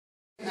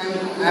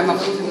I'm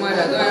Akshay Kumar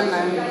Yadav and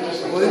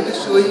I'm going to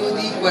show you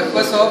the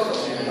purpose of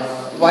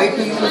why to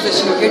use a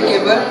shielded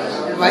cable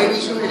and why we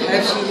should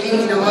have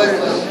shielding in our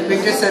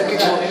printed circuit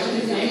board.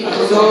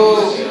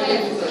 So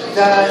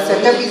the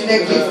setup is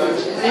like this.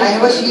 I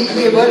have a shield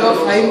cable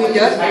of 5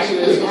 meters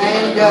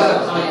and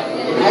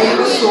I have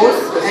a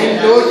source and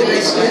load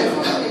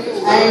resistance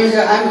and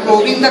I'm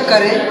probing the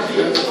current.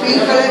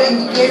 Field color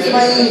indicates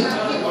my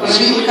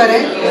shield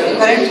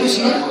current through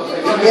shield.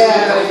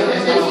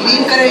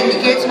 Green color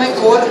indicates my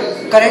core,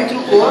 current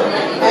through core,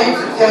 and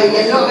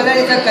yellow color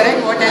is the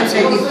current what I am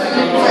sending.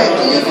 So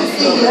actually if you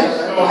see here,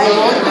 I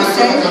want to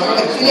send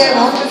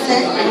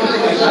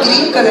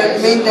green color,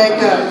 means that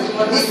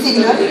this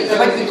signal,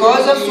 but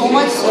because of so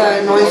much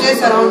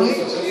noises around it,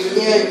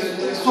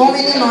 so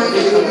many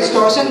noises,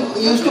 distortion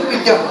used to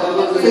pick up.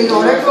 So in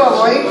order to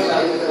avoid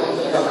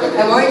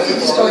this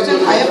distortion,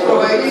 I have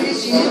provided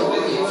this shield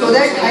so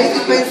that high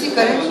frequency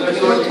current should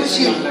flow through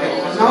shield.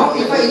 Now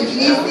if I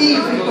increase the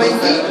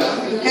frequency,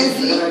 you can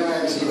see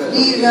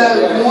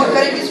the more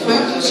current is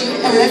flowing through shield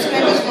and less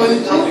current is flowing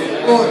through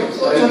core.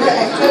 So the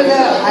actual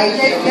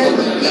idea is here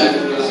thinking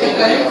the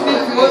current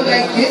will flow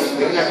like this,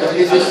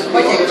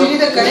 but actually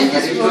the current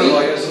is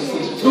flowing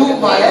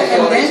through wire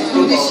and then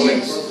through the shield.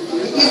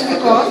 It is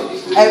because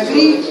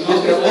every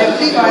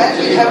wire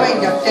will have an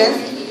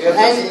inductance,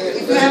 and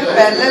if you have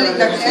parallel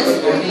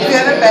inductance, if you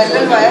have a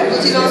parallel wire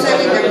which is also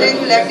having inductance,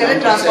 it will act as a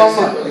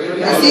transformer.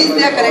 And since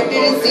they are connected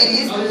in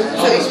series,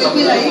 so it will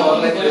be like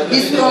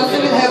this will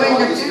also will have an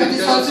inductance,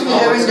 this also will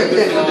have an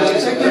inductance.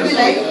 So it will be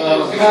like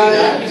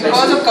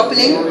because of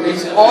coupling,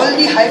 all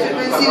the high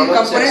frequency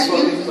components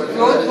will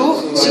flow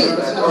through shield.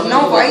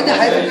 Now why the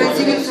high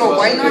frequency will flow?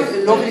 Why not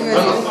low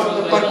frequency?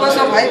 Purpose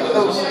of high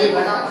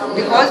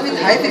because with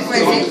high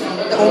frequency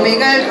the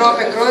omega will drop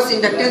across,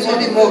 inductance will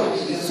be more.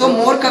 So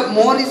more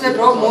is the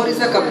drop, more is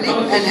the coupling,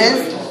 and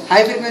hence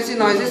high frequency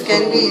noises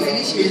can be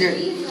easily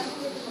shielded.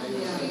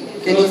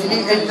 And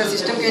the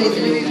system can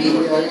easily be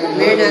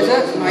made as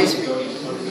a noise free.